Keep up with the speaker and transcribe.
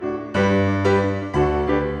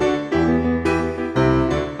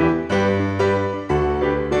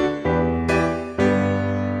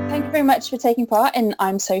very much for taking part in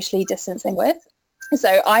I'm Socially Distancing With.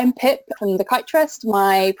 So I'm Pip from the Kite Trust.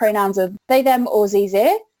 My pronouns are they, them or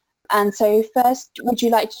zir. And so first, would you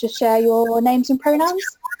like to just share your names and pronouns?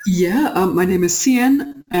 Yeah, my name is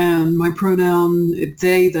Cien, and my pronoun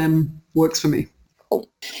they, them works for me. Cool.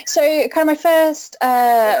 So kind of my first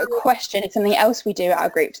question is something else we do at our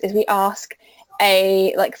groups is we ask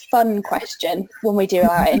a fun question when we do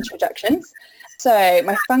our introductions. So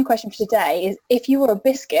my fun question for today is, if you were a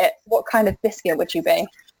biscuit, what kind of biscuit would you be?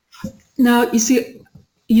 Now, you see,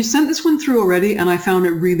 you sent this one through already, and I found it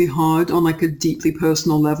really hard on a deeply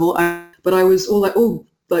personal level. But I was all like,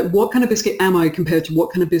 what kind of biscuit am I compared to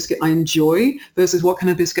what kind of biscuit I enjoy versus what kind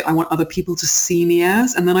of biscuit I want other people to see me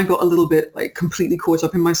as? And then I got a little bit completely caught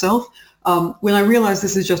up in myself when I realized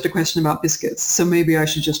this is just a question about biscuits. So maybe I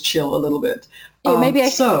should just chill a little bit. Maybe I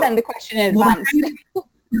should send the question in advance.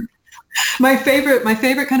 My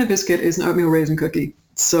favorite kind of biscuit is an oatmeal raisin cookie.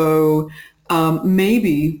 So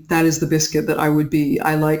maybe that is the biscuit that I would be.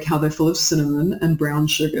 I like how they're full of cinnamon and brown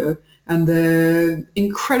sugar, and they're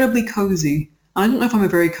incredibly cozy. I don't know if I'm a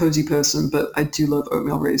very cozy person, but I do love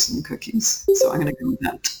oatmeal raisin cookies. So I'm going to go with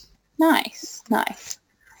that. Nice.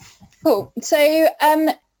 Cool. So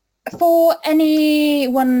for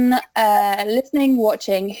anyone listening,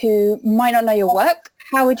 watching who might not know your work,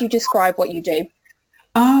 how would you describe what you do?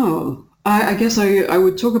 Oh, I guess I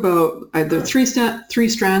would talk about the three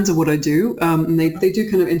strands of what I do, and they do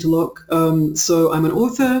kind of interlock. So I'm an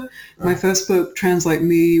author. My first book, Trans Like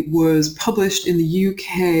Me, was published in the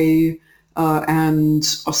UK and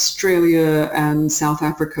Australia and South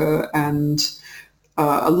Africa and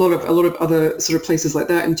a lot of other sort of places like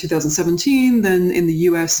that in 2017. Then in the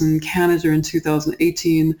US and Canada in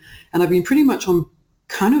 2018, and I've been pretty much on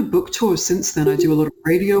kind of book tours since then. I do a lot of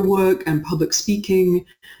radio work and public speaking,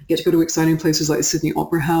 get to go to exciting places like Sydney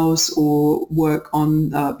Opera House or work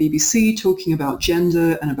on BBC talking about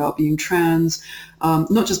gender and about being trans,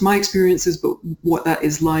 not just my experiences, but what that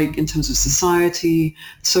is like in terms of society,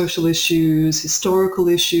 social issues, historical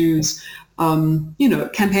issues,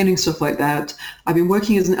 campaigning, stuff like that. I've been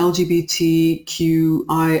working as an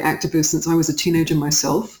LGBTQI activist since I was a teenager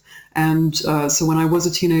myself. And so when I was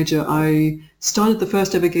a teenager, I started the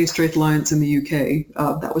first ever Gay Straight Alliance in the UK.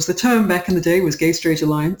 That was the term back in the day, was Gay Straight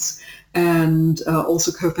Alliance, and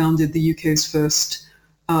also co-founded the UK's first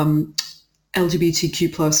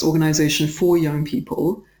LGBTQ plus organization for young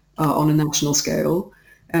people on a national scale.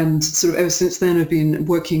 And sort of ever since then, I've been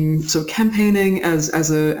working, so campaigning as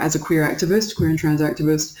a queer activist, queer and trans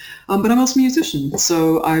activist, but I'm also a musician.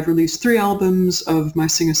 So I've released 3 albums of my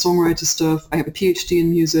singer-songwriter stuff. I have a PhD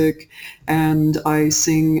in music, and I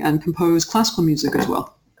sing and compose classical music as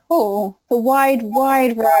well. Cool. A wide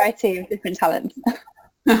variety of different talents.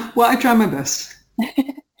 Well, I try my best.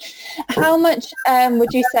 How much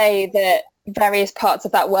would you say that various parts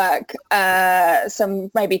of that work, some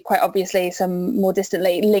maybe quite obviously, some more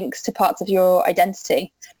distantly, links to parts of your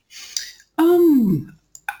identity?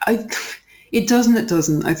 It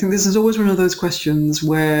doesn't. I think this is always one of those questions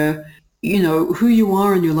where, who you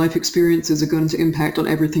are and your life experiences are going to impact on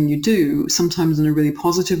everything you do, sometimes in a really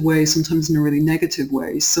positive way, sometimes in a really negative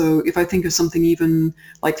way. So if I think of something even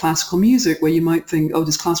like classical music, where you might think, oh,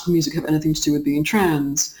 does classical music have anything to do with being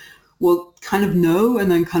trans? Well, kind of no,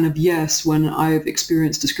 and then kind of yes. When I've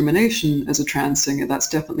experienced discrimination as a trans singer, that's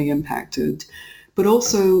definitely impacted. But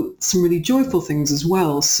also some really joyful things as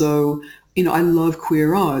well. So, I love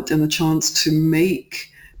queer art, and the chance to make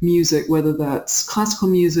music, whether that's classical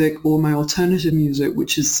music or my alternative music,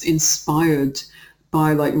 which is inspired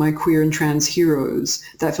by my queer and trans heroes,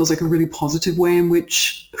 that feels like a really positive way in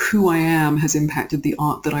which who I am has impacted the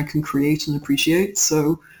art that I can create and appreciate.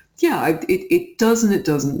 So yeah, it does and it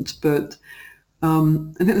doesn't, but I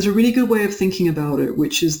think there's a really good way of thinking about it,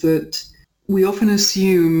 which is that we often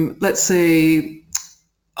assume, let's say,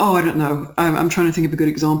 I don't know, I'm trying to think of a good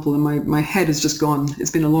example, and my head has just gone.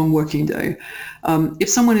 It's been a long working day. If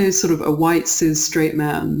someone is sort of a white, cis, straight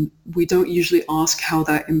man, we don't usually ask how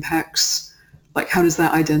that impacts, how does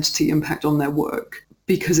that identity impact on their work?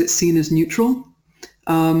 Because it's seen as neutral.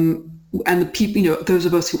 And the people, those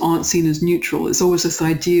of us who aren't seen as neutral, it's always this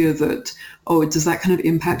idea that, does that kind of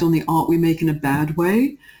impact on the art we make in a bad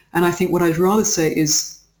way? And I think what I'd rather say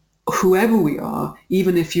is, whoever we are,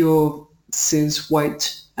 even if you're cis,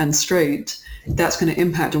 white, and straight, that's going to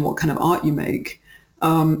impact on what kind of art you make.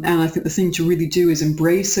 And I think the thing to really do is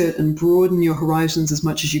embrace it and broaden your horizons as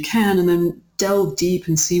much as you can, and then delve deep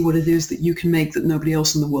and see what it is that you can make that nobody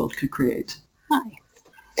else in the world could create. Nice.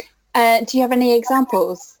 Do you have any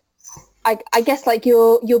examples? I guess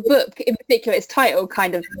your book in particular, its title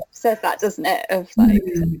kind of says that, doesn't it? Of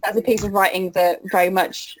that's a piece of writing that very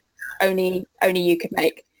much only you could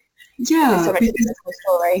make. Yeah, So much personal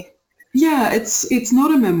story. yeah, it's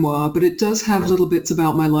not a memoir, but it does have little bits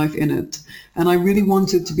about my life in it. And I really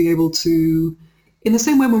wanted to be able to, in the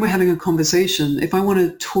same way when we're having a conversation, if I want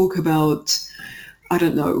to talk about, I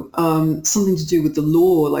don't know, something to do with the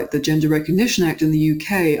law, like the Gender Recognition Act in the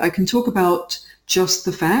UK, I can talk about just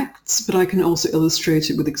the facts, but I can also illustrate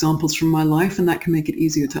it with examples from my life, and that can make it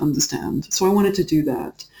easier to understand. So I wanted to do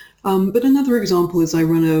that. But another example is I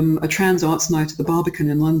run a trans arts night at the Barbican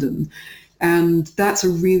in London. And that's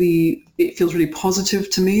it feels really positive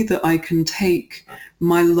to me that I can take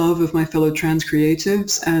my love of my fellow trans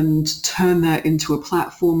creatives and turn that into a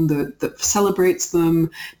platform that celebrates them,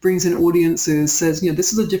 brings in audiences, says,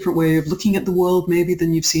 this is a different way of looking at the world maybe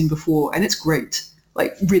than you've seen before. And it's great.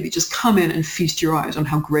 Like, really just come in and feast your eyes on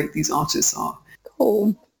how great these artists are.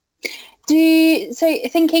 Cool. So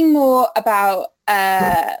thinking more about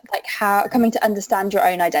like how coming to understand your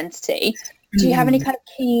own identity, do you have any kind of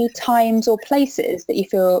key times or places that you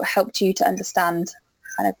feel helped you to understand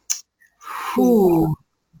kind of? Ooh.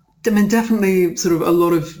 I mean, definitely sort of a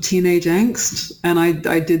lot of teenage angst. And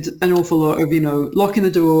I did an awful lot of, locking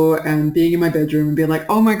the door and being in my bedroom and being like,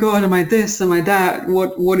 oh my God, am I this? Am I that?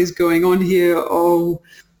 What is going on here? Oh,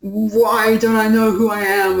 why don't I know who I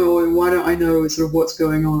am? Or why don't I know sort of what's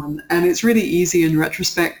going on? And it's really easy in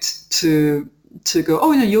retrospect to go,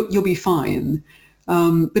 oh, you'll be fine.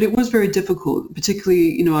 But it was very difficult,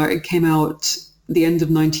 particularly, I came out the end of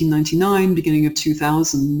 1999, beginning of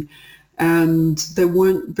 2000, and there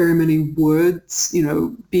weren't very many words.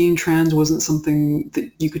 Being trans wasn't something that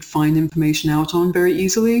you could find information out on very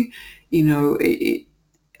easily.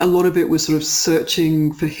 A lot of it was sort of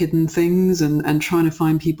searching for hidden things and trying to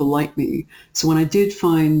find people like me. So when I did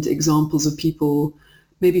find examples of people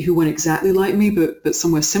maybe who weren't exactly like me, but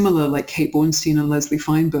somewhere similar, like Kate Bornstein and Leslie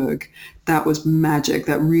Feinberg, that was magic.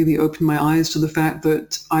 That really opened my eyes to the fact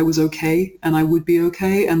that I was okay and I would be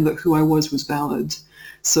okay and that who I was valid.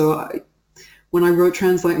 So when I wrote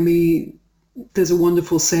Trans Like Me, there's a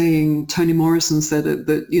wonderful saying, Toni Morrison said it,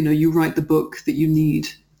 that, you write the book that you need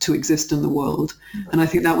to exist in the world. And I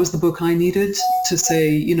think that was the book I needed to say,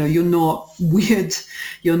 you're not weird,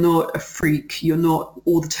 you're not a freak, you're not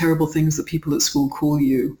all the terrible things that people at school call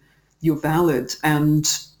you. You're valid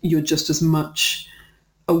and you're just as much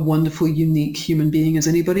a wonderful, unique human being as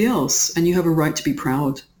anybody else. And you have a right to be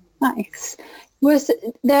proud. Nice. Was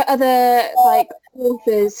there other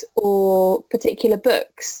authors or particular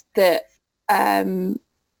books that kind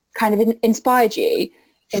of inspired you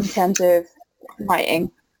in terms of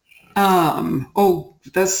writing?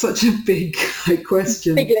 That's such a big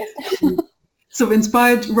question. Big list. So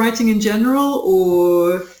inspired writing in general,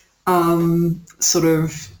 or sort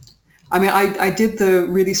of, I did the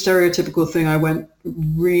really stereotypical thing. I went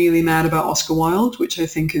really mad about Oscar Wilde, which I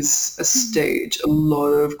think is a stage a lot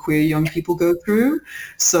of queer young people go through.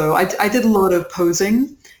 So I did a lot of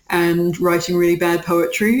posing and writing really bad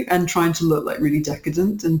poetry and trying to look like really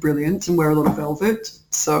decadent and brilliant and wear a lot of velvet.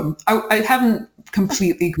 So I haven't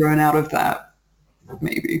completely grown out of that,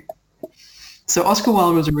 maybe. So Oscar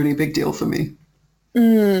Wilde was a really big deal for me.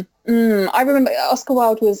 I remember Oscar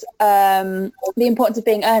Wilde was, The Importance of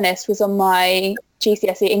Being Earnest was on my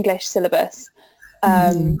GCSE English syllabus.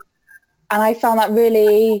 And I found that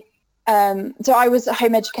really, so I was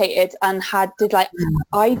home educated and did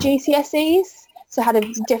IGCSEs. So had a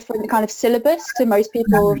different kind of syllabus to most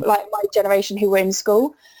people like my generation who were in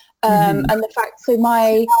school. And the fact, so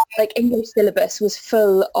my English syllabus was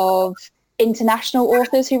full of international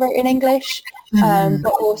authors who wrote in English, but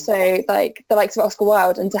also the likes of Oscar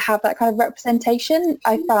Wilde, and to have that kind of representation,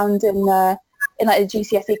 I found in the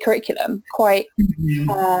GCSE curriculum quite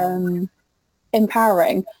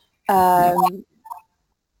empowering,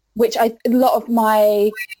 which a lot of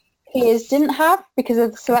my peers didn't have because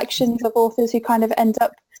of the selections of authors who kind of end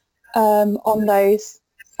up on those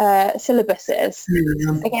syllabuses.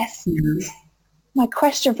 I guess my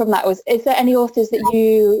question from that was, is there any authors that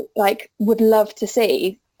you would love to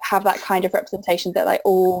see have that kind of representation that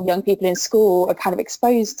all young people in school are kind of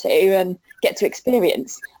exposed to and get to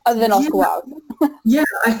experience, other than Oscar Wilde? Yeah,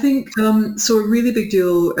 I think so a really big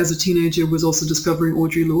deal as a teenager was also discovering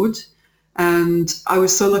Audre Lorde. And I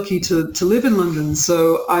was so lucky to live in London,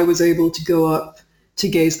 so I was able to go up to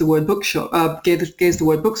Gaze the Word bookshop, Gaze the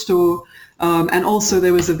Word bookstore, and also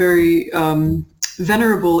there was a very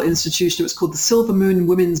venerable institution. It was called the Silver Moon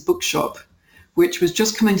Women's Bookshop, which was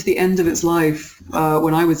just coming to the end of its life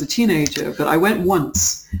when I was a teenager. But I went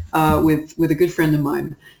once with a good friend of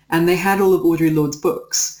mine, and they had all of Audre Lorde's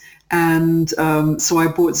books. And so I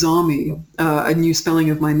bought Zami, A New Spelling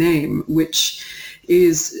of My Name, which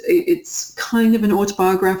it's kind of an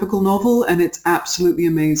autobiographical novel, and it's absolutely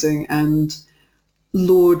amazing. And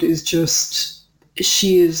Lorde is just,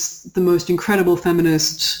 she is the most incredible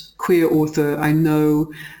feminist queer author I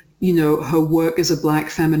know. You know, her work as a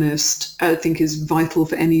Black feminist, I think, is vital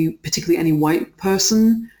for particularly any white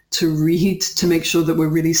person to read, to make sure that we're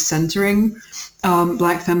really centering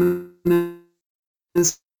Black feminism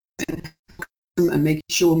and making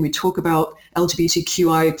sure when we talk about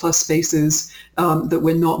LGBTQI plus spaces that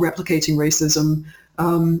we're not replicating racism.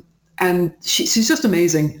 And she's just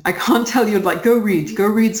amazing. I can't tell you, like, go read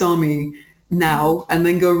Zami now, and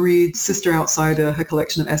then go read Sister Outsider, her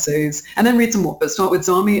collection of essays, and then read some more, but start with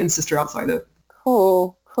Zami and Sister Outsider.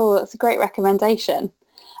 Cool. That's a great recommendation.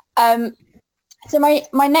 So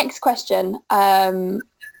my next question, I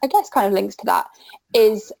guess kind of links to that,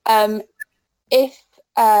 is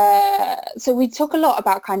so we talk a lot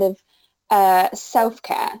about kind of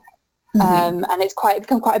self-care, and it's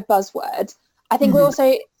become quite a buzzword. I think we're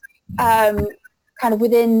also kind of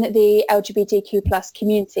within the LGBTQ plus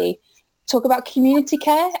community talk about community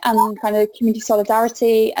care and kind of community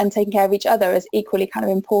solidarity and taking care of each other as equally kind of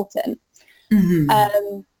important.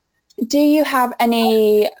 Do you have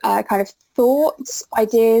any kind of thoughts,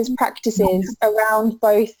 ideas, practices around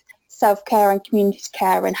both self-care and community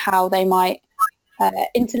care and how they might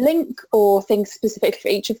interlink, or things specific for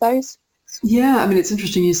each of those? Yeah, I mean, it's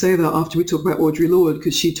interesting you say that after we talk about Audre Lorde,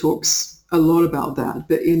 because she talks a lot about that.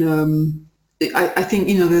 But I think,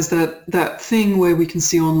 you know, there's that thing where we can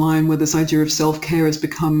see online where this idea of self-care has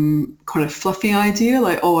become quite a fluffy idea,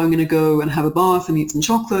 like, oh, I'm going to go and have a bath and eat some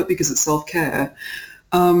chocolate because it's self-care.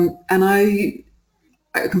 And I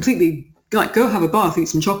completely, like, go have a bath, eat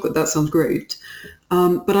some chocolate, that sounds great.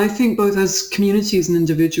 But I think both as communities and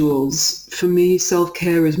individuals, for me,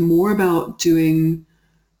 self-care is more about doing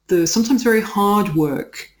the sometimes very hard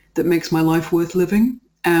work that makes my life worth living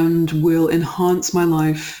and will enhance my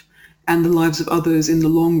life and the lives of others in the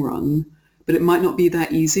long run, but it might not be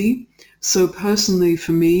that easy. So personally,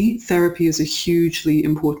 for me, therapy is a hugely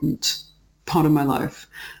important part of my life.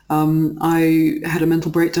 I had a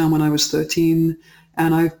mental breakdown when I was 13,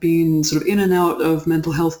 and I've been sort of in and out of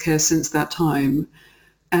mental health care since that time.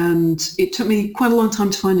 And it took me quite a long time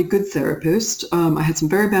to find a good therapist. I had some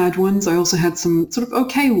very bad ones. I also had some sort of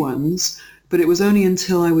okay ones, but it was only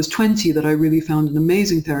until I was 20 that I really found an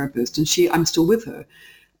amazing therapist, and I'm still with her.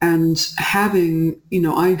 And having, you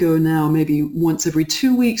know, I go now maybe once every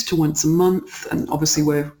 2 weeks to once a month, and obviously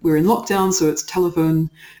we're in lockdown, so it's telephone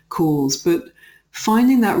calls, but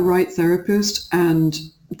finding that right therapist and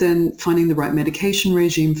then finding the right medication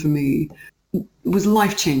regime for me was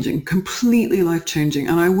life-changing, completely life-changing.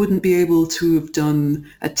 And I wouldn't be able to have done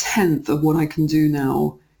a tenth of what I can do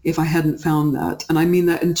now if I hadn't found that. And I mean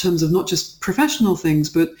that in terms of not just professional things,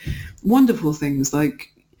 but wonderful things like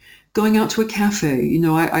going out to a cafe. You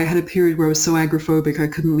know, I had a period where I was so agoraphobic I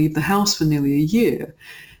couldn't leave the house for nearly a year.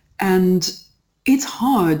 And it's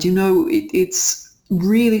hard, you know, it's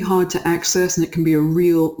really hard to access, and it can be a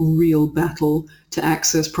real battle to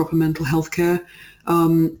access proper mental health care.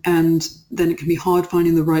 And then it can be hard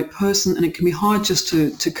finding the right person, and it can be hard just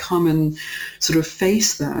to come and sort of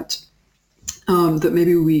face that, that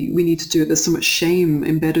maybe we need to do it. There's so much shame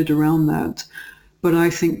embedded around that. But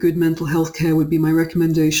I think good mental health care would be my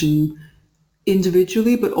recommendation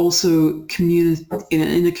individually, but also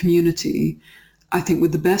in a community. I think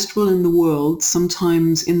with the best will in the world,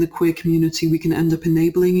 sometimes in the queer community, we can end up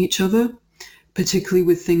enabling each other, particularly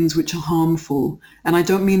with things which are harmful. And I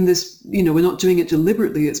don't mean this, you know, we're not doing it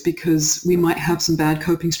deliberately. It's because we might have some bad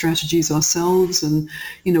coping strategies ourselves, and,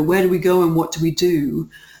 you know, where do we go and what do we do?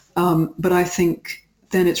 But I think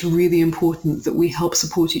then it's really important that we help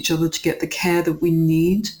support each other to get the care that we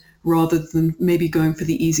need, rather than maybe going for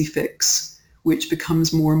the easy fix, which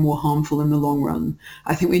becomes more and more harmful in the long run.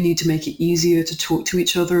 I think we need to make it easier to talk to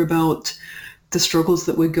each other about the struggles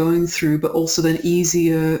that we're going through, but also then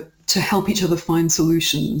easier to help each other find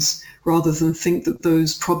solutions, rather than think that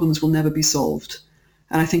those problems will never be solved.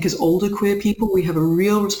 And I think as older queer people, we have a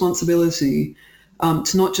real responsibility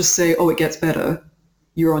to not just say, oh, it gets better,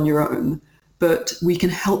 you're on your own, but we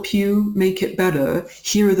can help you make it better.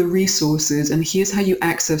 Here are the resources, and here's how you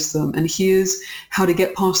access them, and here's how to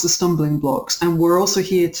get past the stumbling blocks. And we're also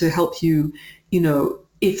here to help you, you know,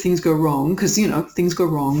 if things go wrong, because, you know, things go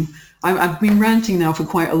wrong. I've been ranting now for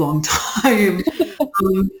quite a long time,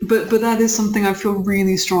 but that is something I feel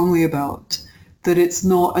really strongly about, that it's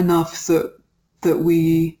not enough that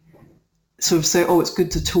we sort of say, oh, it's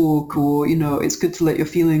good to talk, or, you know, it's good to let your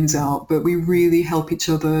feelings out, but we really help each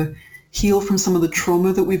other heal from some of the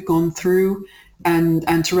trauma that we've gone through,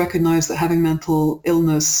 and to recognize that having mental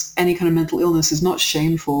illness, any kind of mental illness, is not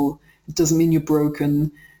shameful. It doesn't mean you're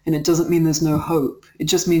broken, and it doesn't mean there's no hope. It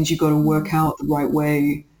just means you've got to work out the right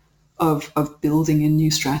way of building in new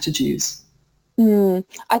strategies.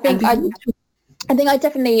 I think I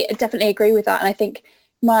definitely agree with that, and I think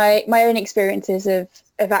my own experiences of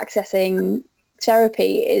accessing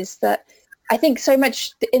therapy is that I think so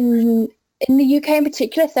much in the UK in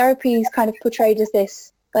particular, therapy is kind of portrayed as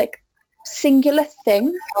this like singular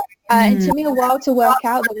thing. It took me a while to work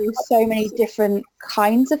out that there were so many different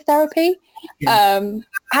kinds of therapy, and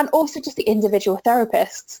also just the individual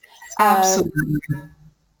therapists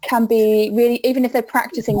can be really, even if they're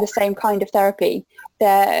practicing the same kind of therapy,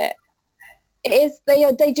 they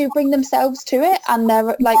do bring themselves to it, and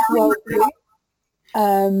they're like, well,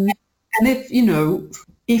 and if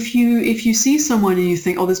you see someone and you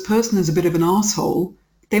think, oh, this person is a bit of an asshole,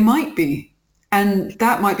 they might be, and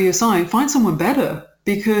that might be a sign. Find someone better,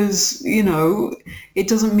 because it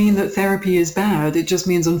doesn't mean that therapy is bad. It just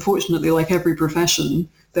means, unfortunately, like every profession,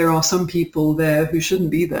 there are some people there who shouldn't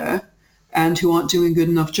be there and who aren't doing a good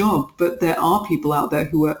enough job. But there are people out there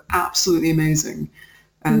who are absolutely amazing.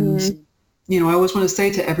 And, I always want to say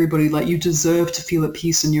to everybody, like, you deserve to feel at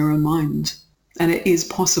peace in your own mind. And it is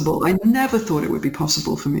possible. I never thought it would be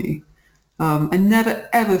possible for me. I never,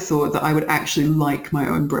 ever thought that I would actually like my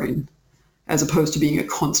own brain, as opposed to being at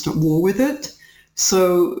constant war with it.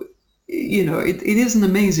 So, it is an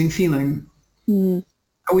amazing feeling. I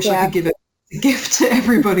wish I could give it a gift to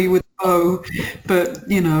everybody with a bow, but,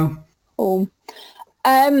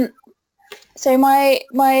 So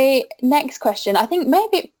my next question, I think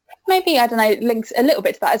maybe I don't know, links a little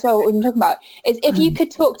bit to that as well, what we've been talking about, is if you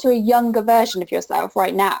could talk to a younger version of yourself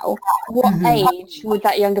right now, what age would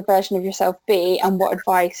that younger version of yourself be, and what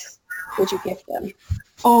advice would you give them?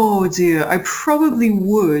 Oh dear, I probably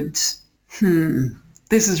would.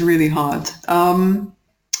 This is really hard.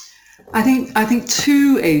 I think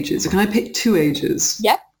 2 ages. Can I pick 2 ages?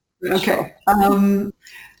 Yep. Okay. Sure.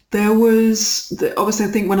 There was, obviously, I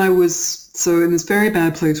think when I was, in this very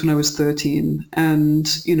bad place when I was 13,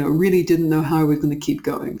 and, really didn't know how I was going to keep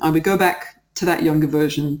going. I would go back to that younger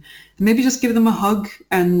version and maybe just give them a hug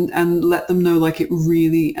and let them know, like, it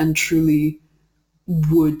really and truly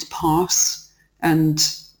would pass, and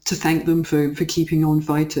to thank them for keeping on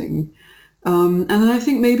fighting. And then I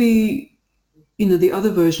think maybe, the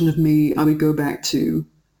other version of me, I would go back to,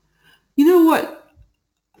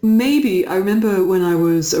 maybe I remember when I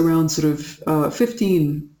was around sort of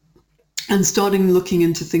 15 and starting looking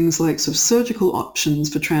into things like sort of surgical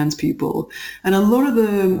options for trans people. And a lot of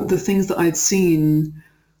the things that I'd seen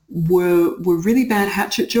were really bad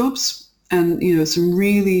hatchet jobs, and, some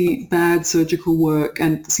really bad surgical work,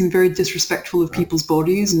 and seemed very disrespectful of people's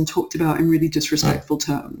bodies and talked about in really disrespectful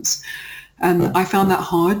terms. And I found that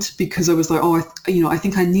hard, because I was like, I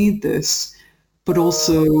think I need this, but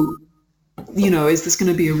also, is this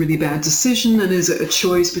going to be a really bad decision? And is it a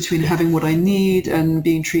choice between having what I need and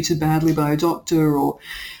being treated badly by a doctor?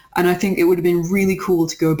 And I think it would have been really cool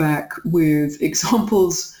to go back with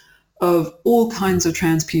examples of all kinds of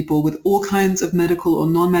trans people with all kinds of medical or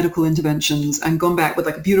non-medical interventions, and gone back with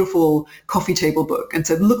like a beautiful coffee table book and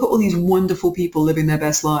said, look at all these wonderful people living their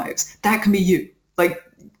best lives. That can be you. Like,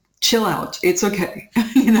 chill out. It's okay.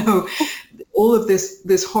 All of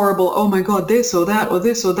this horrible, oh my God, this or that or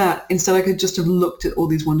this or that. Instead, I could just have looked at all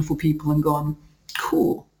these wonderful people and gone,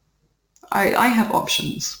 cool. I have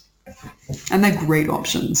options, and they're great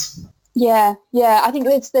options. Yeah. I think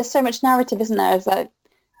there's so much narrative, isn't there? It's like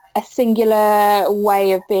a singular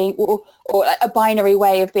way of being, or a binary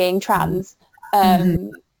way of being trans,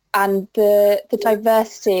 and the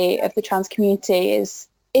diversity of the trans community is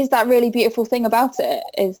that really beautiful thing about it,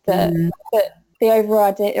 is that the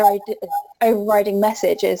overriding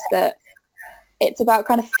message is that it's about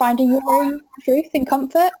kind of finding your own truth and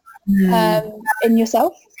comfort in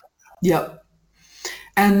yourself. Yep.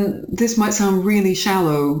 And this might sound really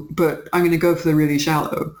shallow, but I'm going to go for the really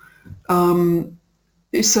shallow.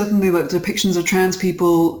 It's certainly like depictions of trans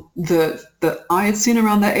people that I had seen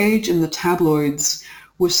around that age in the tabloids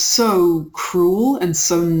were so cruel and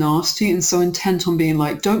so nasty and so intent on being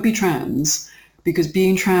like, don't be trans, because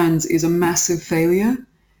being trans is a massive failure.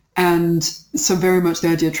 And so very much the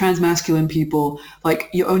idea of transmasculine people, like,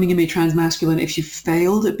 you're only going to be transmasculine if you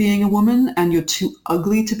failed at being a woman and you're too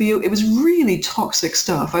ugly to be. It was really toxic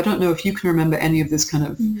stuff. I don't know if you can remember any of this kind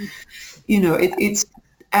of, it's,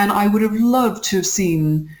 and I would have loved to have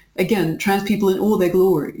seen, again, trans people in all their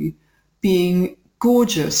glory being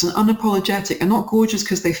gorgeous and unapologetic, and not gorgeous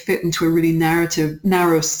because they fit into a really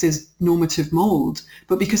narrow cis normative mold,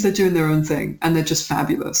 but because they're doing their own thing and they're just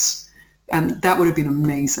fabulous. And that would have been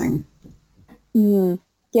amazing.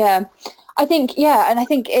 Yeah, I think, and I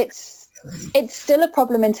think it's still a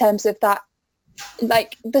problem in terms of that,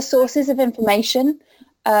 like the sources of information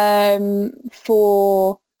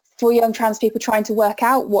for young trans people trying to work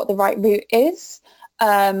out what the right route is.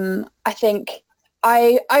 I think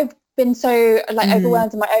I've been so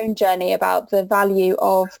overwhelmed in my own journey about the value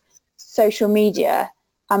of social media,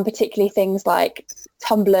 and particularly things like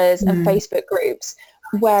Tumblrs and Facebook groups,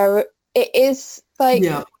 where it is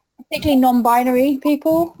particularly non-binary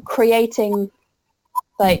people creating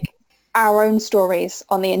like our own stories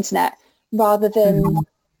on the internet, rather than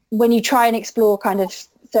when you try and explore kind of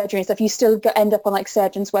surgery and stuff, you still end up on like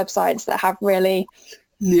surgeons' websites that have really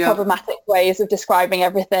problematic ways of describing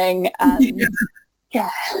everything. And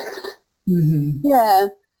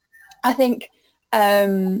I think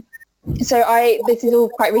this is all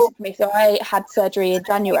quite recent for me. So I had surgery in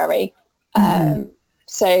January.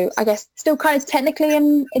 So I guess still kind of technically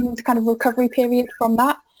in kind of recovery period from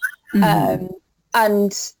that,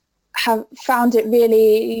 and have found it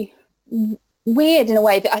really weird in a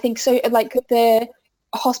way that I think so. Like the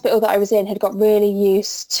hospital that I was in had got really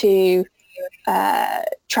used to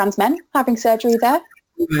trans men having surgery there.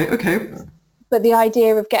 Okay. But the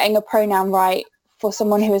idea of getting a pronoun right for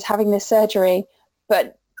someone who is having this surgery,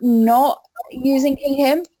 but not using he,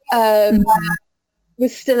 him,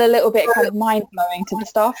 was still a little bit kind of mind-blowing to the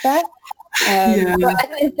staff there. But I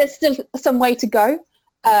think there's still some way to go.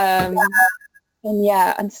 And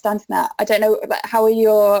understanding that. I don't know, like, how are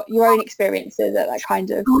your own experiences at that kind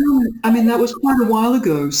of... I mean, that was quite a while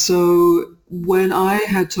ago. So when I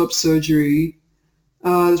had top surgery, it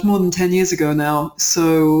was more than 10 years ago now.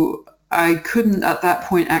 So I couldn't at that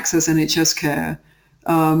point access NHS care.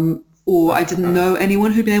 Or I didn't know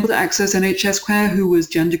anyone who'd been able to access NHS care who was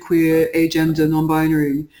genderqueer, agender,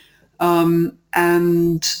 non-binary.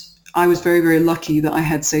 And I was very, very lucky that I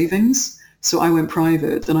had savings. So I went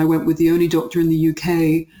private, and I went with the only doctor in the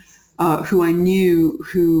UK who I knew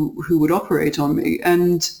who would operate on me.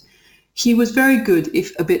 And he was very good,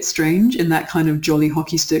 if a bit strange, in that kind of jolly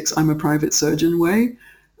hockey sticks, I'm a private surgeon way.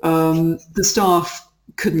 The staff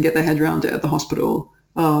couldn't get their head around it at the hospital.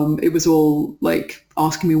 It was all like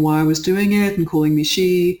asking me why I was doing it and calling me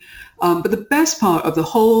she. But the best part of the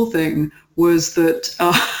whole thing was that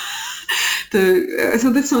so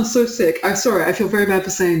this sounds so sick. I'm sorry, I feel very bad for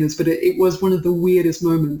saying this, but it was one of the weirdest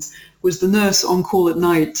moments. Was the nurse on call at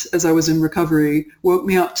night as I was in recovery woke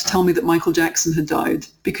me up to tell me that Michael Jackson had died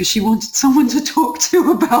because she wanted someone to talk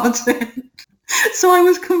to about it. So I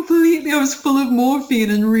was full of morphine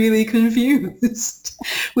and really confused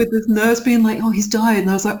with this nurse being like, oh, he's died. And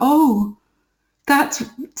I was like, oh, that's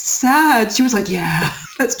sad. She was like, yeah,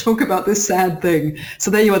 let's talk about this sad thing.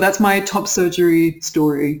 So there you are. That's my top surgery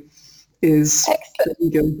story. That's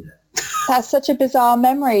such a bizarre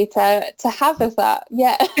memory to have of that.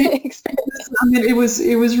 Yeah. Experience. I mean, it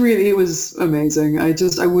was amazing. I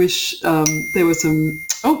wish there was some,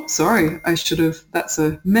 oh, sorry, that's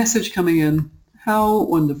a message coming in. How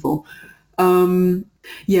wonderful. My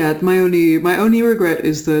only regret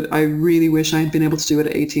is that I really wish I had been able to do it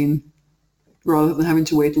at 18 rather than having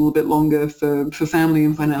to wait a little bit longer for family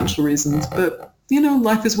and financial reasons. But,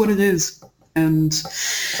 life is what it is. And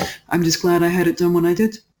I'm just glad I had it done when I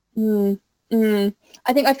did. I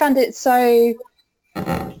think I found it so...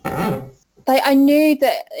 I knew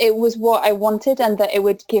that it was what I wanted and that it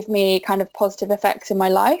would give me kind of positive effects in my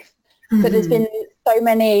life. But there's been so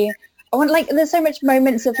many... there's so much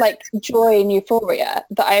moments of like joy and euphoria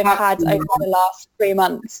that I've had over the last 3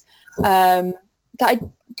 months that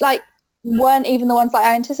I weren't even the ones that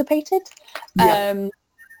I anticipated.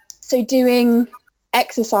 So doing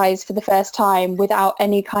exercise for the first time without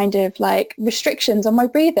any kind of like restrictions on my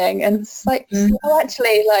breathing, and it's like,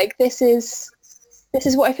 actually, like this is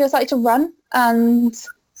what it feels like to run, and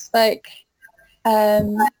like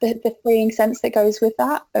the freeing sense that goes with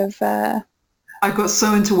that of I got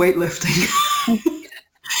so into weightlifting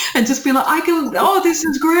and just being like, this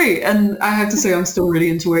is great. And I have to say, I'm still really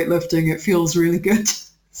into weightlifting. It feels really good.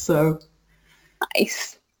 So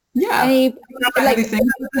nice. Yeah. Put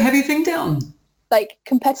the heavy thing down. Like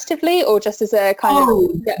competitively, or just as a kind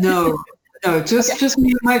of... Yeah. No, just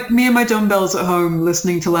me and my dumbbells at home,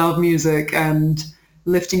 listening to loud music and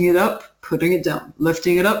lifting it up, putting it down,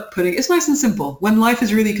 lifting it up, it's nice and simple. When life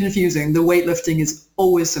is really confusing, the weightlifting is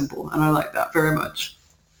always simple, and I like that very much.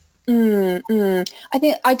 I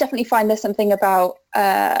think I definitely find there's something about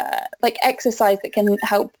like exercise that can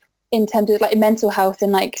help in terms of like mental health,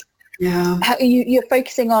 and like how you're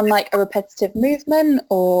focusing on like a repetitive movement,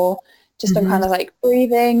 or just on kind of like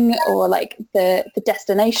breathing, or like the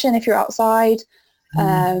destination if you're outside.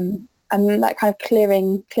 And and that kind of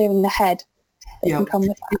clearing the head that Yeah. can come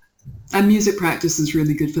with that. And music practice is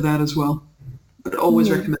really good for that as well. But always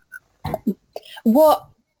recommend. What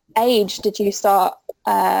age did you start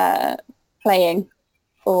playing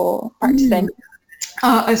or practicing?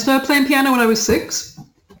 I started playing piano when I was 6.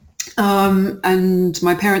 And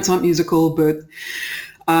my parents aren't musical, but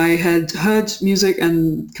I had heard music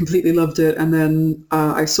and completely loved it. And then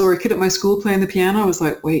I saw a kid at my school playing the piano. I was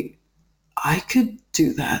like, wait, I could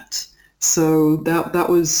do that. So that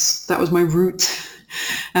was my route,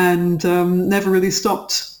 and never really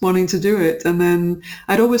stopped wanting to do it. And then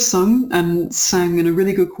I'd always sung and sang in a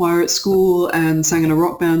really good choir at school and sang in a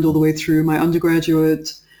rock band all the way through my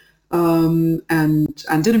undergraduate, and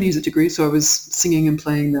did a music degree. So I was singing and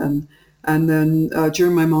playing then. And then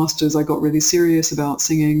during my master's, I got really serious about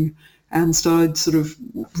singing and started sort of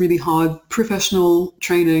really hard professional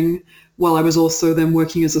training while I was also then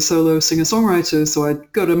working as a solo singer-songwriter. So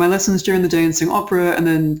I'd go to my lessons during the day and sing opera, and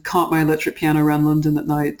then cart my electric piano around London at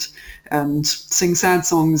night and sing sad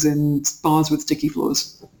songs in bars with sticky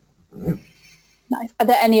floors. Nice. Are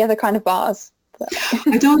there any other kind of bars?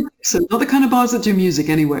 I don't think so. Not the kind of bars that do music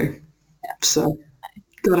anyway. Yeah. So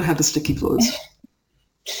gotta have the sticky floors.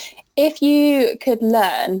 If you could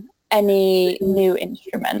learn any new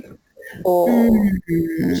instrument or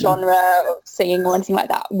genre of singing or anything like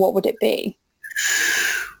that, what would it be?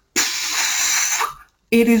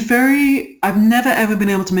 It is I've never ever been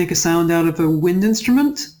able to make a sound out of a wind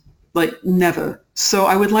instrument, like never. So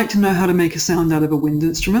I would like to know how to make a sound out of a wind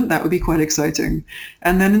instrument. That would be quite exciting.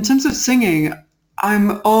 And then in terms of singing,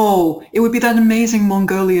 it would be that amazing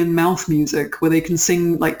Mongolian mouth music where they can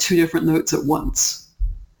sing like 2 different notes at once.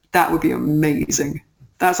 That would be amazing.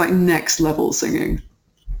 That's like next level singing.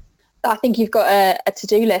 I think you've got a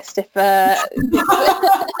to-do list if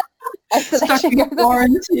stuck in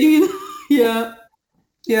quarantine. Yeah,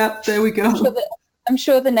 there we go. I'm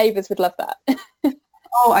sure the neighbours would love that.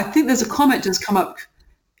 Oh, I think there's a comment just come up.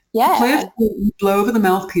 Yeah. Play a flute, blow over the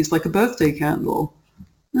mouthpiece like a birthday candle.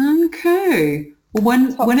 Okay.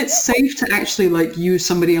 When it's safe to actually like use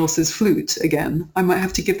somebody else's flute again, I might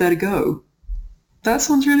have to give that a go. That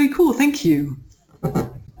sounds really cool. Thank you.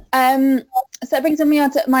 So that brings me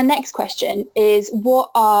on to my next question is,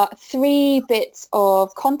 what are 3 bits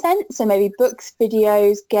of content, so maybe books,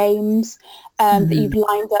 videos, games, that you've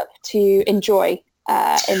lined up to enjoy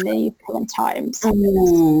in the current times?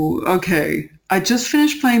 Oh, okay. I just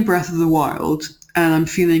finished playing Breath of the Wild, and I'm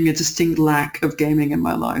feeling a distinct lack of gaming in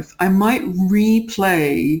my life. I might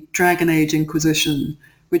replay Dragon Age Inquisition,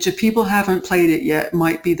 which if people haven't played it yet,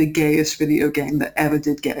 might be the gayest video game that ever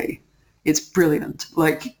did gay. It's brilliant.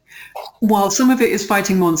 Like, while some of it is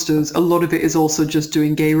fighting monsters, a lot of it is also just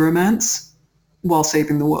doing gay romance while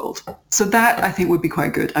saving the world. So that, I think, would be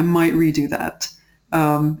quite good. I might redo that.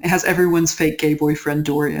 It has everyone's fake gay boyfriend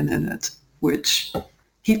Dorian in it, which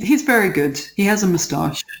he's very good. He has a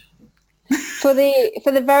moustache. For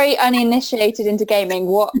the very uninitiated into gaming,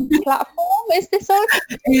 what platform is this on?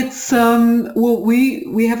 It's well,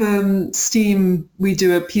 we have Steam. We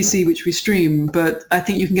do a PC which we stream, but I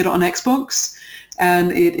think you can get it on Xbox,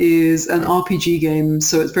 and it is an RPG game.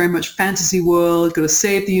 So it's very much fantasy world. Got to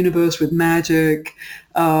save the universe with magic.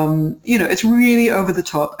 It's really over the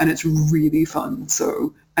top and it's really fun.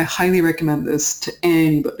 So I highly recommend this to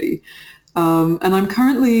anybody. And I'm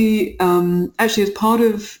currently actually as part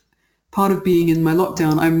of being in my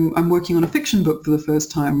lockdown, I'm working on a fiction book for the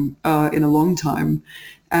first time in a long time,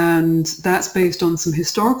 and that's based on some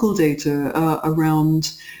historical data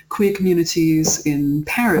around queer communities in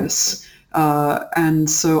Paris. And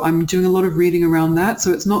so I'm doing a lot of reading around that.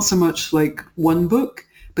 So it's not so much like one book,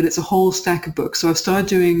 but it's a whole stack of books. So I've started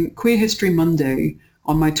doing Queer History Monday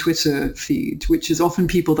on my Twitter feed, which is often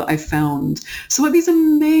people that I found. So like these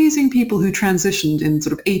amazing people who transitioned in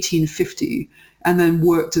sort of 1850 and then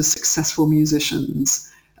worked as successful musicians,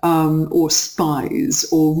 or spies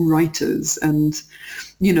or writers, and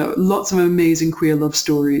lots of amazing queer love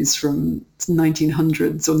stories from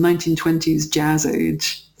 1900s or 1920s jazz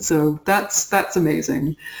age. So that's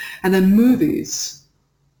amazing. And then movies.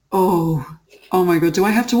 Oh my God, do I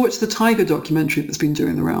have to watch the Tiger documentary that's been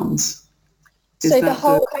doing the rounds? So the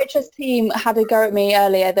whole Coaches team had a go at me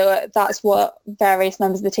earlier. That's what various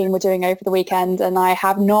members of the team were doing over the weekend, and I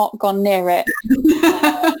have not gone near it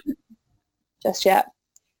just yet.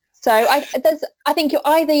 So I think you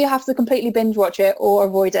have to completely binge watch it or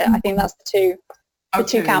avoid it. I think that's the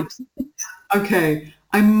two camps. Okay,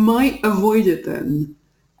 I might avoid it then.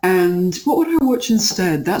 And what would I watch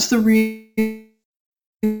instead? That's the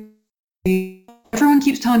everyone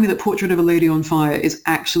keeps telling me that Portrait of a Lady on Fire is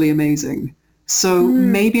actually amazing. So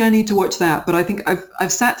maybe I need to watch that. But I think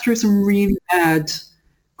I've sat through some really bad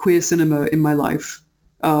queer cinema in my life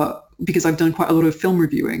because I've done quite a lot of film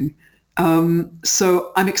reviewing.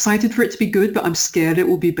 So I'm excited for it to be good, but I'm scared it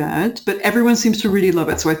will be bad. But everyone seems to really love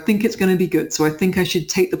it, so I think it's going to be good. So I think I should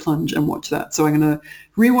take the plunge and watch that. So I'm going to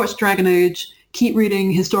rewatch Dragon Age, keep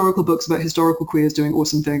reading historical books about historical queers doing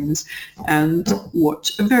awesome things, and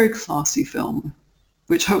watch a very classy film,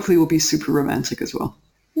 which hopefully will be super romantic as well.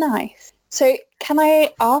 Nice. So can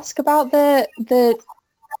I ask about the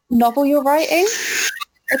novel you're writing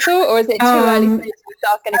at all, or is it too early for you to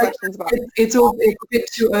ask any questions about it? It's a bit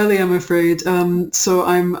too early, I'm afraid. So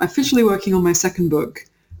I'm officially working on my second book,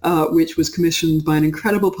 which was commissioned by an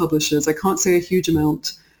incredible publishers. I can't say a huge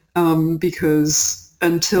amount because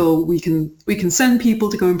until we can send people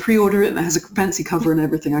to go and pre-order it, and it has a fancy cover and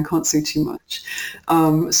everything, I can't say too much.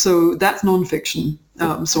 So that's nonfiction.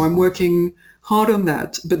 So I'm working hard on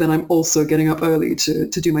that, but then I'm also getting up early to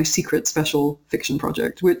do my secret special fiction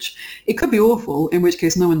project, which it could be awful, in which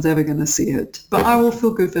case no one's ever going to see it. But I will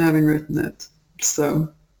feel good for having written it.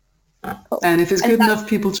 So, and if it's good enough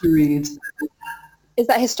people to read. Is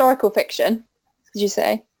that historical fiction, did you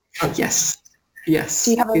say? Yes. Yes,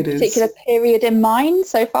 do you have a particular period in mind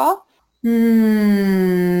so far?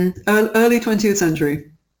 Early 20th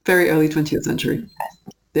century. Very early 20th century.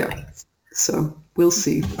 Yeah. So we'll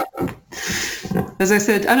see. As I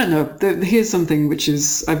said, I don't know. Here's something which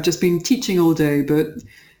is, I've just been teaching all day, but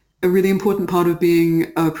a really important part of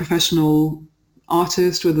being a professional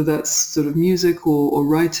artist, whether that's sort of music or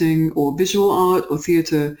writing or visual art or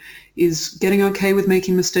theatre, is getting okay with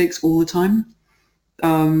making mistakes all the time.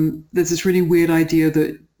 There's this really weird idea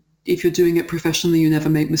that if you're doing it professionally, you never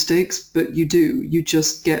make mistakes, but you do. You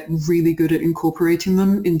just get really good at incorporating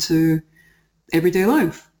them into everyday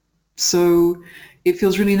life. So it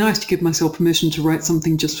feels really nice to give myself permission to write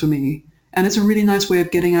something just for me. And it's a really nice way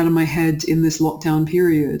of getting out of my head in this lockdown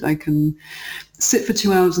period. I can sit for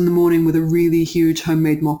 2 hours in the morning with a really huge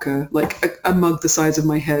homemade mocha, like a mug the size of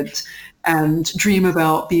my head, and dream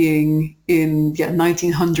about being in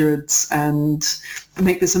 1900s and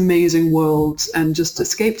make this amazing world and just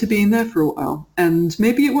escape to being there for a while. And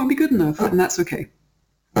maybe it won't be good enough, and that's okay.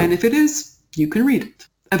 And if it is, you can read it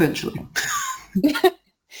eventually.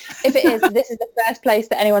 If it is, this is the first place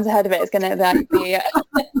that anyone's heard of it. It's going to be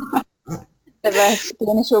the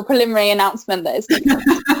initial preliminary announcement that is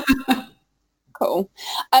cool.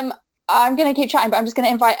 I'm going to keep chatting, but I'm just going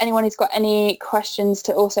to invite anyone who's got any questions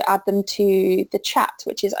to also add them to the chat,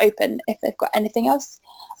 which is open, if they've got anything else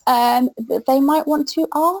that they might want to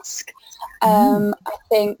ask. I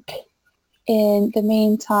think in the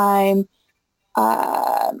meantime,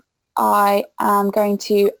 I am going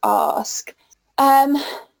to ask,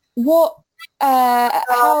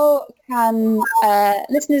 how can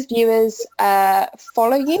listeners, viewers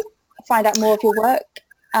follow you, find out more of your work,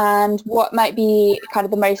 and what might be kind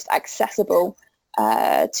of the most accessible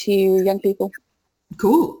to young people?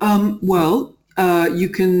 Cool. You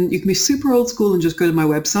can be super old school and just go to my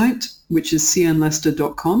website, which is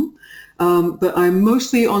cnlester.com. But I'm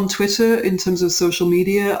mostly on Twitter in terms of social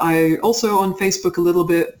media. I also on Facebook a little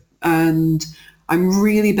bit, and I'm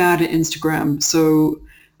really bad at Instagram. So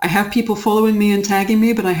I have people following me and tagging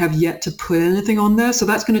me, but I have yet to put anything on there. So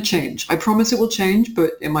that's going to change. I promise it will change,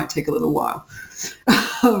 but it might take a little while.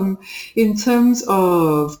 In terms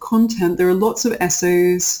of content, there are lots of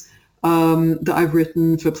essays that I've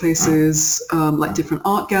written for places like different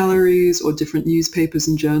art galleries or different newspapers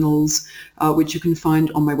and journals, which you can find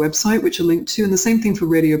on my website, which are linked to. And the same thing for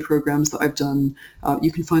radio programs that I've done.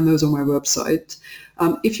 You can find those on my website.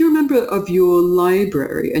 If you're a member of your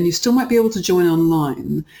library, and you still might be able to join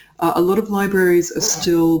online, a lot of libraries are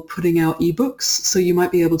still putting out ebooks, so you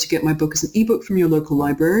might be able to get my book as an ebook from your local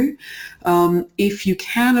library. If you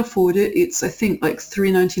can afford it, it's I think like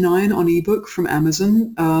 $3.99 on ebook from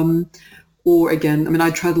Amazon. Or again, I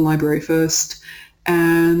tried the library first,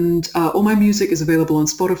 and all my music is available on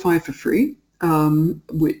Spotify for free.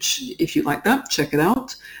 Which, if you like that, check it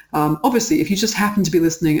out. Obviously, if you just happen to be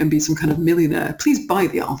listening and be some kind of millionaire, please buy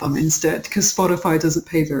the album instead, because Spotify doesn't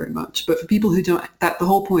pay very much. But for people who don't, the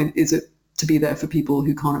whole point is it to be there for people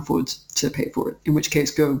who can't afford to pay for it, in which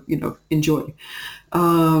case go, enjoy.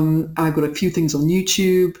 I've got a few things on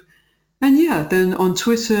YouTube. And then on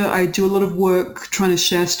Twitter, I do a lot of work trying to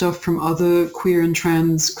share stuff from other queer and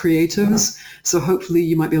trans creatives. So hopefully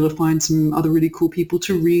you might be able to find some other really cool people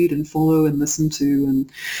to read and follow and listen to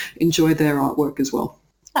and enjoy their artwork as well.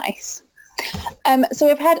 Nice. So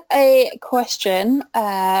we've had a question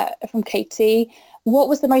from Katie. What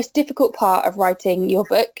was the most difficult part of writing your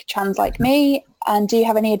book, Trans Like Me? And do you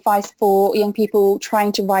have any advice for young people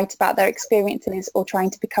trying to write about their experiences or trying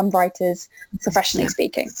to become writers, professionally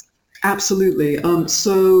speaking? Absolutely.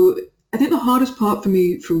 So I think the hardest part for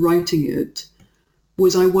me for writing it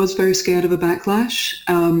was I was very scared of a backlash.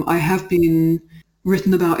 I have been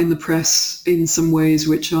written about in the press in some ways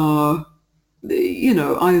which are,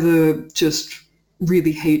 either just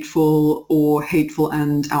really hateful or hateful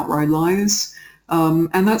and outright lies.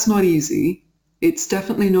 And that's not easy. It's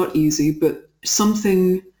definitely not easy, but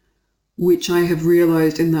something which I have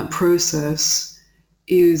realized in that process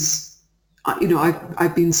is,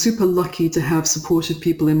 I've been super lucky to have supportive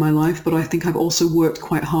people in my life, but I think I've also worked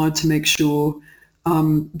quite hard to make sure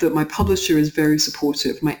that my publisher is very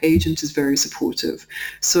supportive, my agent is very supportive.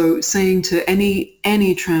 So saying to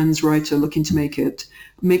any trans writer looking to make it,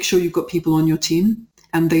 make sure you've got people on your team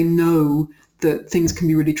and they know that things can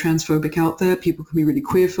be really transphobic out there, people can be really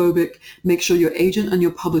queerphobic. Make sure your agent and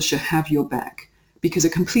your publisher have your back because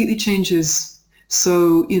it completely changes.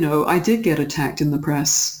 So, I did get attacked in the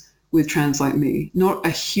press with Trans Like Me. Not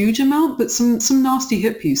a huge amount, but some nasty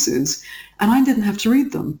hit pieces. And I didn't have to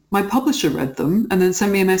read them. My publisher read them and then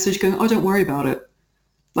sent me a message going, oh, don't worry about it.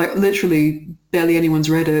 Like literally barely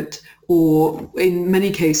anyone's read it. Or in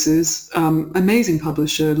many cases, amazing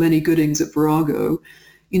publisher, Lenny Goodings at Virago,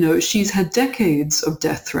 she's had decades of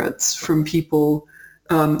death threats from people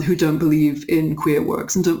who don't believe in queer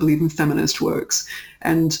works and don't believe in feminist works.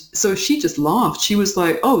 And so she just laughed. She was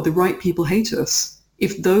like, oh, the right people hate us.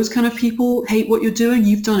 If those kind of people hate what you're doing,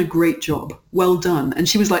 you've done a great job. Well done. And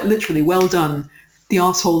she was like, literally, well done. The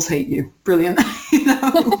arseholes hate you. Brilliant.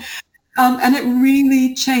 And it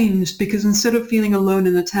really changed because instead of feeling alone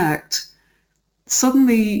and attacked,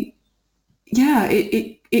 suddenly,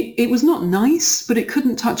 it was not nice, but it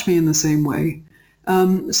couldn't touch me in the same way.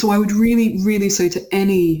 So I would really, really say to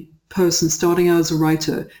any person starting out as a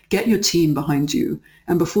writer, get your team behind you.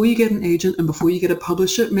 And before you get an agent and before you get a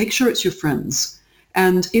publisher, make sure it's your friends.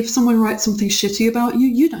 And if someone writes something shitty about you,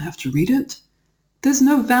 you don't have to read it. There's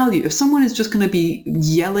no value. If someone is just going to be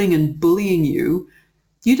yelling and bullying you,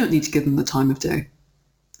 you don't need to give them the time of day.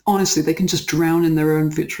 Honestly, they can just drown in their own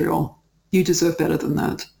vitriol. You deserve better than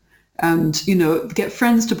that. And, get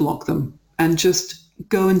friends to block them and just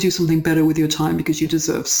go and do something better with your time because you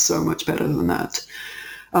deserve so much better than that.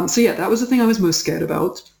 That was the thing I was most scared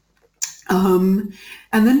about.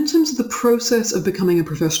 And then in terms of the process of becoming a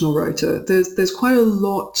professional writer, there's quite a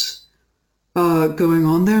lot going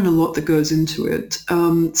on there and a lot that goes into it.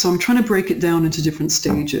 So I'm trying to break it down into different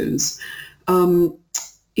stages.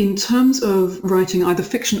 In terms of writing either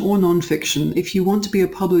fiction or nonfiction, if you want to be a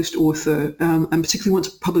published author and particularly want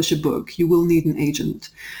to publish a book, you will need an agent.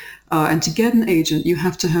 And to get an agent, you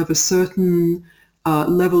have to have a certain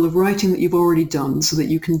level of writing that you've already done so that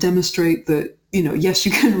you can demonstrate that, yes,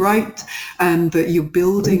 you can write and that you're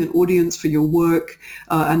building an audience for your work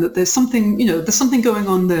and that there's something going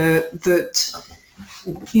on there that,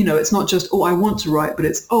 it's not just, oh, I want to write, but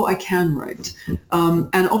it's, oh, I can write.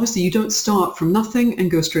 And obviously you don't start from nothing and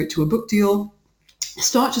go straight to a book deal.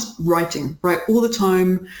 Start just writing, write all the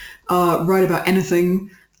time, write about anything.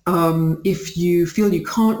 If you feel you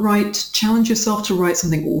can't write, challenge yourself to write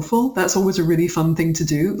something awful. That's always a really fun thing to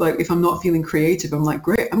do. Like if I'm not feeling creative, I'm like,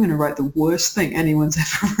 great, I'm going to write the worst thing anyone's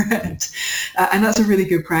ever read. And that's a really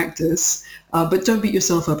good practice. But don't beat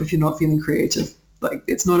yourself up if you're not feeling creative. Like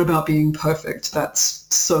it's not about being perfect. That's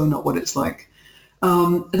so not what it's like.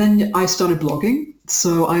 And then I started blogging.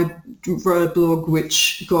 So I wrote a blog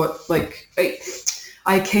which got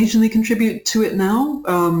I occasionally contribute to it now,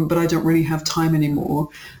 but I don't really have time anymore.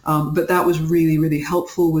 But that was really, really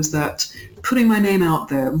helpful, was that putting my name out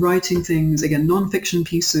there, writing things, again, nonfiction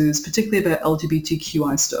pieces, particularly about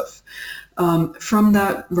LGBTQI stuff. From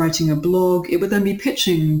that, writing a blog, it would then be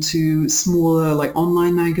pitching to smaller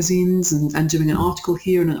online magazines and doing an article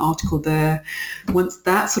here and an article there. Once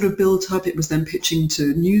that sort of built up, it was then pitching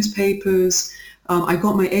to newspapers. I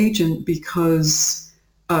got my agent because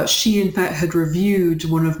she, in fact, had reviewed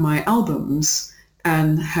one of my albums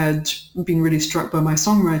and had been really struck by my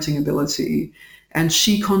songwriting ability. And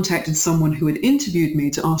she contacted someone who had interviewed me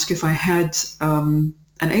to ask if I had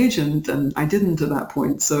an agent, and I didn't at that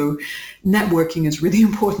point. So networking is really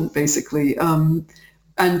important, basically. And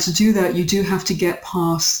to do that, you do have to get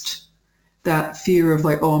past that fear of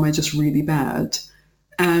oh, am I just really bad?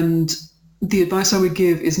 And the advice I would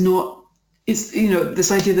give is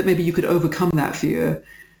this idea that maybe you could overcome that fear,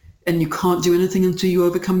 and you can't do anything until you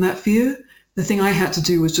overcome that fear. The thing I had to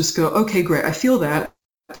do was just go, okay, great, I feel that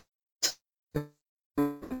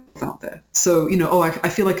out there. So, I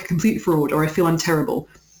feel like a complete fraud, or I feel I'm terrible.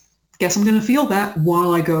 guess I'm going to feel that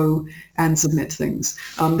while I go and submit things.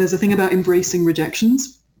 There's a thing about embracing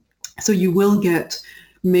rejections. So you will get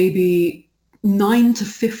maybe 9 to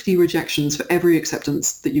 50 rejections for every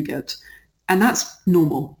acceptance that you get. And that's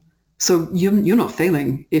normal. So you're not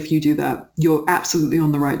failing if you do that. You're absolutely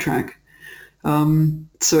on the right track.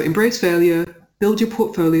 So embrace failure, build your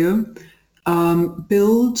portfolio,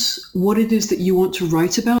 build what it is that you want to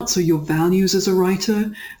write about, so your values as a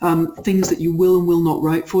writer, things that you will and will not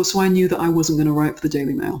write for. So I knew that I wasn't going to write for the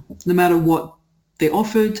Daily Mail, no matter what they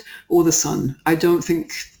offered, or the Sun. I don't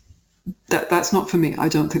think that's not for me. I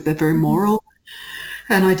don't think they're very moral,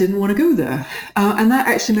 and I didn't want to go there. And that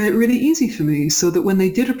actually made it really easy for me, so that when they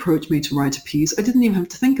did approach me to write a piece, I didn't even have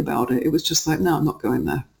to think about it. It was just like, no, I'm not going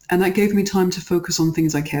there. And that gave me time to focus on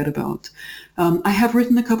things I cared about. I have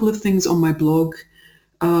written a couple of things on my blog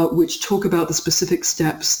which talk about the specific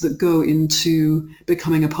steps that go into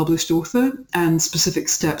becoming a published author, and specific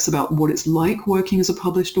steps about what it's like working as a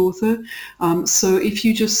published author. So if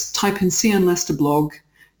you just type in CN Lester blog,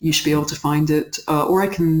 you should be able to find it, or I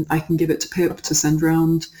can give it to Pip to send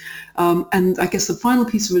around. And I guess the final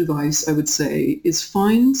piece of advice I would say is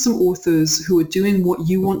find some authors who are doing what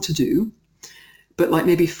you want to do, but like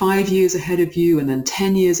maybe 5 years ahead of you and then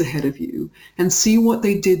 10 years ahead of you, and see what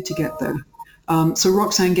they did to get there. So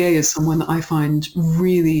Roxane Gay is someone that I find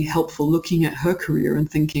really helpful, looking at her career and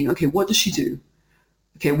thinking, okay, what does she do?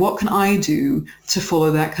 Okay, what can I do to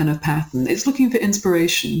follow that kind of pattern? It's looking for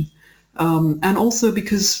inspiration. And also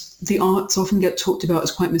because the arts often get talked about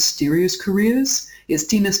as quite mysterious careers, it's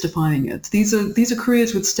demystifying it. These are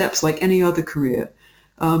careers with steps like any other career.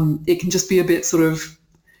 It can just be a bit sort of,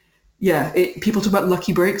 people talk about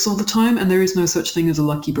lucky breaks all the time, and there is no such thing as a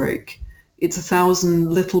lucky break. It's 1,000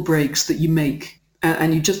 little breaks that you make,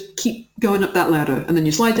 and you just keep going up that ladder, and then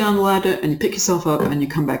you slide down the ladder, and you pick yourself up, and you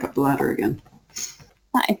come back up the ladder again.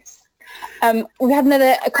 Nice. We had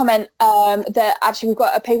another comment that actually we've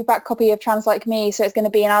got a paperback copy of Trans Like Me, so it's going to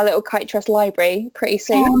be in our little Kite Trust library pretty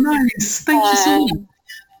soon. Oh, nice. Thank you so much.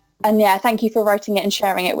 And yeah, thank you for writing it and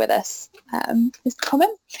sharing it with us. Is the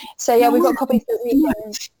comment. So yeah, we've got copies that we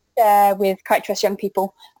can share with Kite Trust young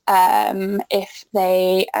people if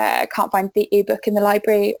they can't find the ebook in the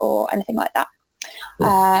library or anything like that.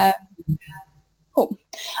 Cool.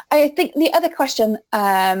 I think the other question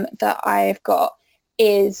that I've got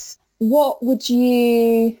is, what would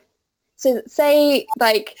you, so say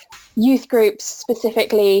like youth groups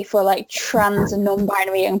specifically for like trans and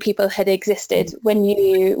non-binary young people had existed when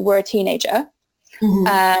you were a teenager,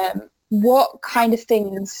 what kind of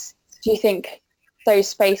things do you think those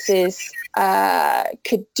spaces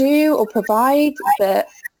could do or provide that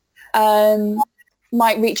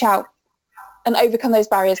might reach out and overcome those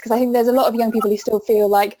barriers? Because I think there's a lot of young people who still feel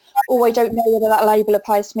like, oh, I don't know whether that label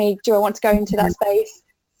applies to me. Do I want to go into that space?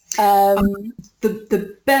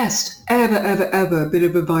 The best ever bit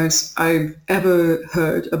of advice I've ever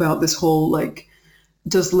heard about this whole, like,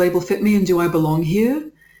 does the label fit me and do I belong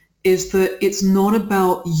here, is that it's not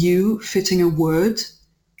about you fitting a word.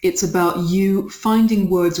 It's about you finding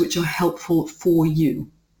words which are helpful for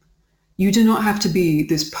you. You do not have to be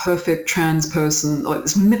this perfect trans person, like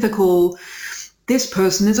this mythical, this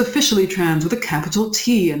person is officially trans with a capital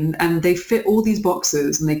T, and they fit all these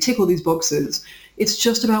boxes and they tick all these boxes. It's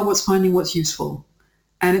just about finding what's useful.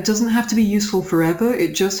 And it doesn't have to be useful forever.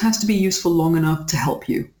 It just has to be useful long enough to help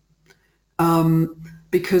you.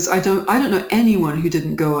 Because I don't know anyone who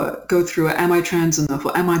didn't go through a, am I trans enough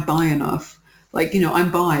or am I bi enough? Like,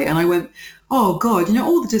 I'm bi, and I went, oh God,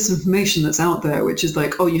 all the disinformation that's out there, which is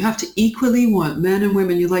like, oh, you have to equally want men and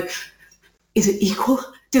women. You're like, is it equal?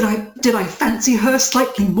 Did I fancy her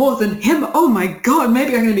slightly more than him? Oh my God,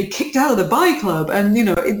 maybe I'm going to be kicked out of the bi club. And,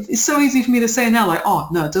 it's so easy for me to say now, like, oh,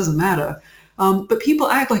 no, it doesn't matter. But people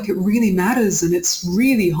act like it really matters, and it's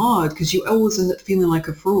really hard because you always end up feeling like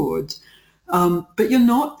a fraud. But you're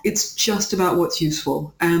not. It's just about what's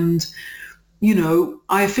useful. And,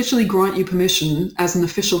 I officially grant you permission as an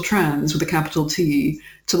official trans with a capital T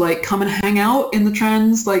to like come and hang out in the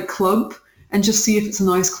trans like club and just see if it's a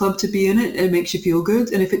nice club to be in it and it makes you feel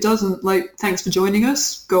good. And if it doesn't, like, thanks for joining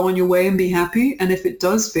us, go on your way and be happy. And if it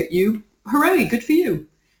does fit you, hooray, good for you.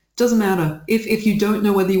 Doesn't matter. If you don't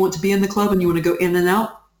know whether you want to be in the club and you want to go in and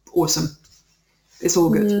out, awesome. It's all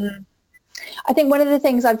good. I think one of the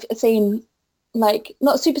things I've seen, like,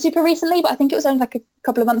 not super recently, but I think it was only like a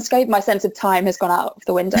couple of months ago, my sense of time has gone out of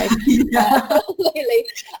the window. Really.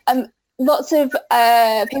 Lots of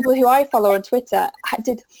people who I follow on Twitter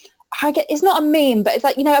it's not a meme, but it's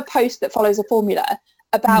like, a post that follows a formula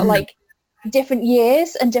about like different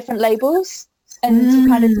years and different labels, and to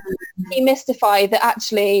kind of demystify that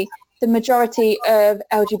actually the majority of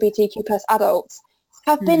LGBTQ plus adults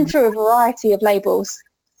have been through a variety of labels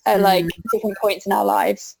at like different points in our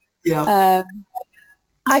lives. Yeah.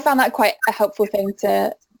 I found that quite a helpful thing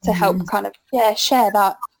to help kind of share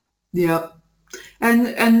that. Yeah.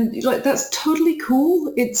 And like that's totally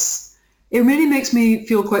cool. It really makes me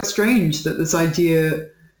feel quite strange that this idea,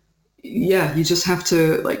 you just have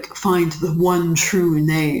to like find the one true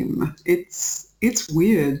name. It's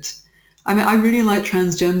weird. I mean, I really like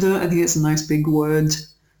transgender. I think it's a nice big word.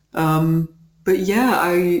 But yeah,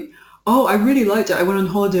 I really liked it. I went on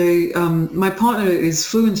holiday. My partner is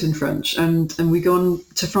fluent in French, and we go on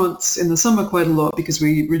to France in the summer quite a lot because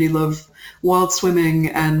we really love wild swimming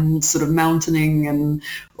and sort of mountaining and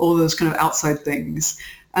all those kind of outside things.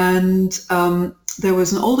 And there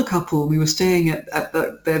was an older couple. We were staying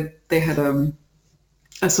they had a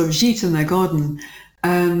sort of gîte in their garden.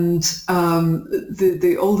 And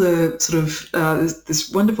the older sort of,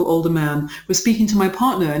 this wonderful older man was speaking to my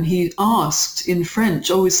partner, and he asked in French,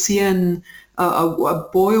 is Cien a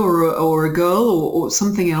boy or a girl or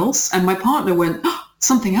something else? And my partner went,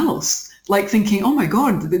 something else, like thinking, oh my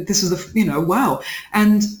God, this is wow.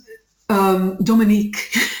 And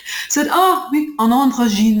Dominique said, oui, en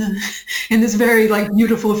androgyne, in this very like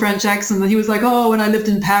beautiful French accent. And he was like, when I lived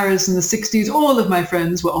in Paris in the 60s, all of my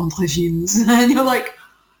friends were androgynes. And you're like,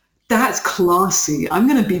 that's classy. I'm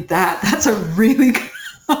going to be that. That's a really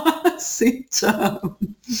classy term.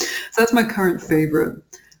 So that's my current favorite.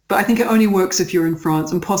 But I think it only works if you're in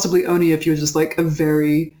France, and possibly only if you're just like a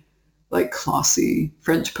very like classy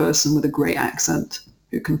French person with a great accent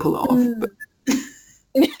who can pull it off. But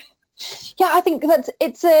yeah, I think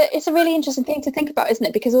it's a really interesting thing to think about, isn't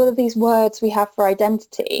it? Because all of these words we have for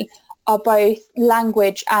identity are both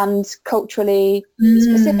language and culturally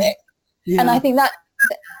specific. Yeah. And I think that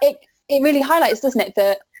it really highlights, doesn't it,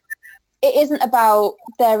 that it isn't about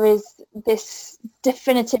there is this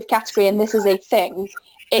definitive category and this is a thing.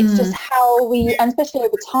 It's just how we, and especially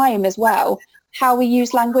over time as well, how we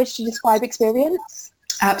use language to describe experience.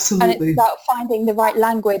 Absolutely. And it's about finding the right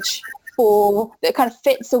language that kind of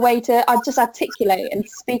fits a way to just articulate and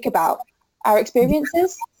speak about our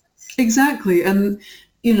experiences. Exactly. And,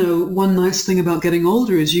 one nice thing about getting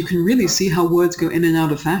older is you can really see how words go in and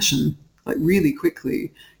out of fashion, like really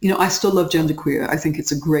quickly. I still love genderqueer. I think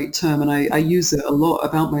it's a great term, and I use it a lot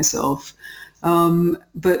about myself.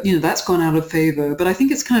 But, that's gone out of favor. But I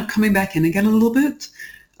think it's kind of coming back in again a little bit.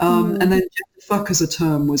 And then fuck as a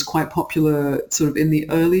term was quite popular sort of in the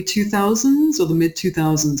early 2000s or the mid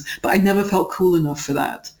 2000s, but I never felt cool enough for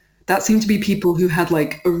that. That seemed to be people who had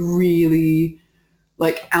like a really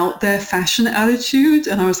like out there fashion attitude.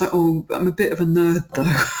 And I was like, I'm a bit of a nerd though.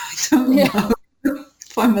 I don't know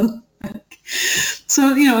if I'm a like.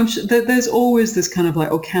 So, I'm sure there's always this kind of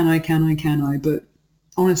like, can I? But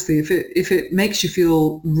honestly, if it makes you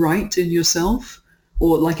feel right in yourself,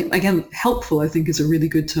 or like, again, helpful, I think is a really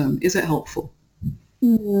good term. Is it helpful?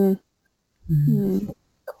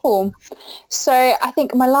 Cool. So I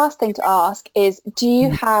think my last thing to ask is, do you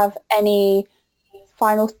have any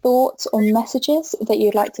final thoughts or messages that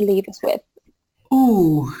you'd like to leave us with?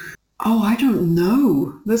 I don't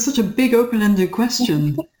know. That's such a big open-ended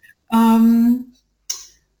question. I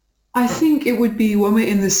think it would be when we're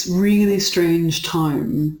in this really strange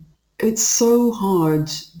time. It's so hard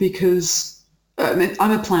because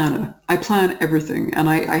I'm a planner. I plan everything, and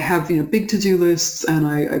I have big to-do lists, and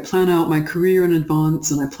I plan out my career in advance,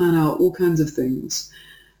 and I plan out all kinds of things.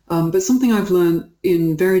 But something I've learned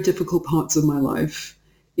in very difficult parts of my life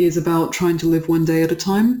is about trying to live one day at a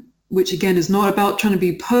time, which again is not about trying to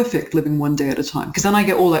be perfect living one day at a time, because then I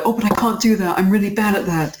get all like, but I can't do that. I'm really bad at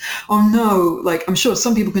that. Oh no, like I'm sure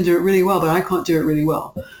some people can do it really well, but I can't do it really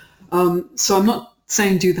well. So I'm not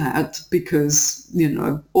saying do that because,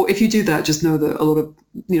 or if you do that, just know that a lot of,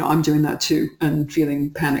 I'm doing that too and feeling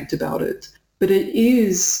panicked about it. But it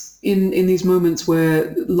is in these moments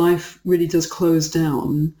where life really does close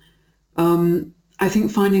down, I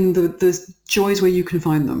think finding the joys where you can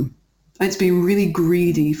find them. It's being really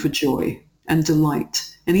greedy for joy and delight,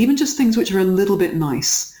 and even just things which are a little bit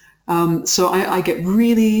nice. So I get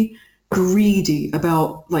really greedy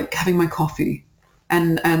about like having my coffee.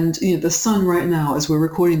 And the sun right now, as we're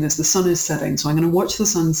recording this, the sun is setting. So I'm going to watch the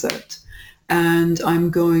sunset, and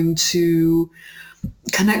I'm going to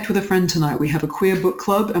connect with a friend tonight. We have a queer book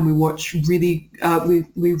club, and we watch we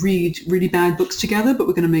read really bad books together, but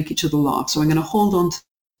we're going to make each other laugh. So I'm going to hold on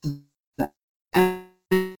to that. And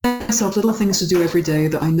myself little things to do every day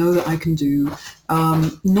that I know that I can do.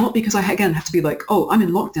 Not because I, again, have to be like, I'm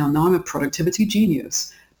in lockdown, now I'm a productivity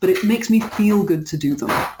genius. But it makes me feel good to do them.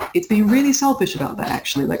 It's being really selfish about that,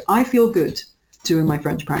 actually. Like, I feel good doing my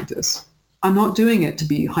French practice. I'm not doing it to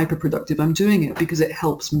be hyper productive. I'm doing it because it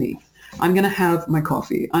helps me. I'm going to have my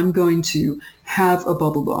coffee. I'm going to have a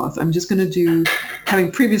bubble bath. I'm just going to do,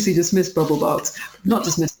 having previously dismissed bubble baths, not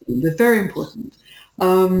dismissed them, they're very important.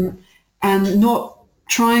 And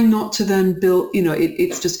trying not to then build,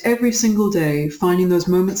 it's just every single day finding those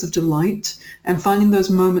moments of delight and finding those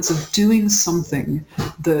moments of doing something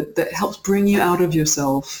that helps bring you out of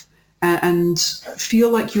yourself and feel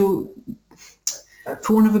like you're,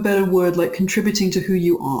 for want of a better word, like contributing to who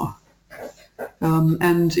you are.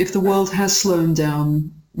 And if the world has slowed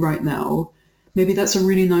down right now, maybe that's a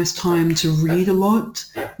really nice time to read a lot,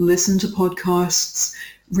 listen to podcasts,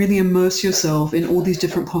 really immerse yourself in all these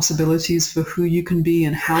different possibilities for who you can be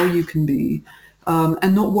and how you can be,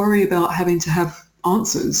 and not worry about having to have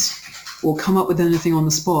answers or come up with anything on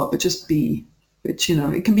the spot, but just be. Which,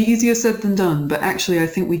 it can be easier said than done, but actually I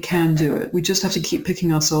think we can do it. We just have to keep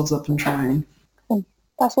picking ourselves up and trying.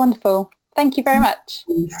 That's wonderful. Thank you very much.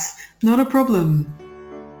 Not a problem.